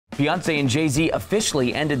Beyonce and Jay-Z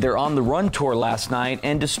officially ended their On the Run tour last night,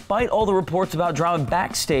 and despite all the reports about drama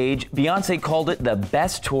backstage, Beyonce called it the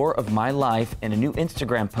best tour of my life in a new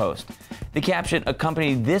Instagram post. The caption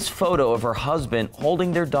accompanied this photo of her husband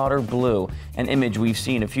holding their daughter Blue, an image we've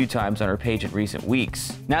seen a few times on her page in recent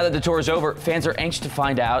weeks. Now that the tour is over, fans are anxious to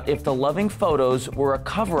find out if the loving photos were a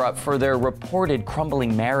cover-up for their reported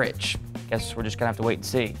crumbling marriage. Guess we're just gonna have to wait and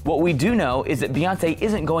see. What we do know is that Beyonce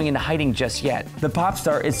isn't going into hiding just yet. The pop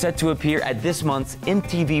star is set to appear at this month's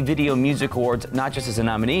MTV Video Music Awards, not just as a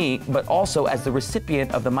nominee, but also as the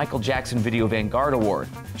recipient of the Michael Jackson Video Vanguard Award.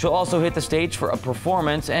 She'll also hit the stage for a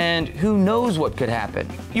performance, and who knows what could happen.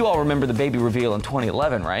 You all remember the baby reveal in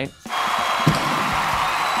 2011, right?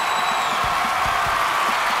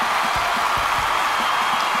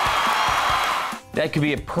 That could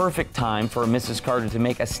be a perfect time for Mrs. Carter to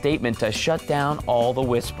make a statement to shut down all the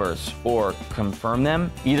whispers, or confirm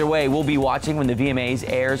them. Either way, we'll be watching when the VMAs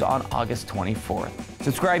airs on August 24th.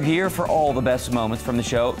 Subscribe here for all the best moments from the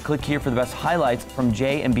show. Click here for the best highlights from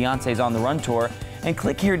Jay and Beyonce's On the Run tour. And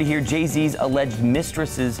click here to hear Jay-Z's alleged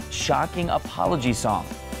mistress's shocking apology song.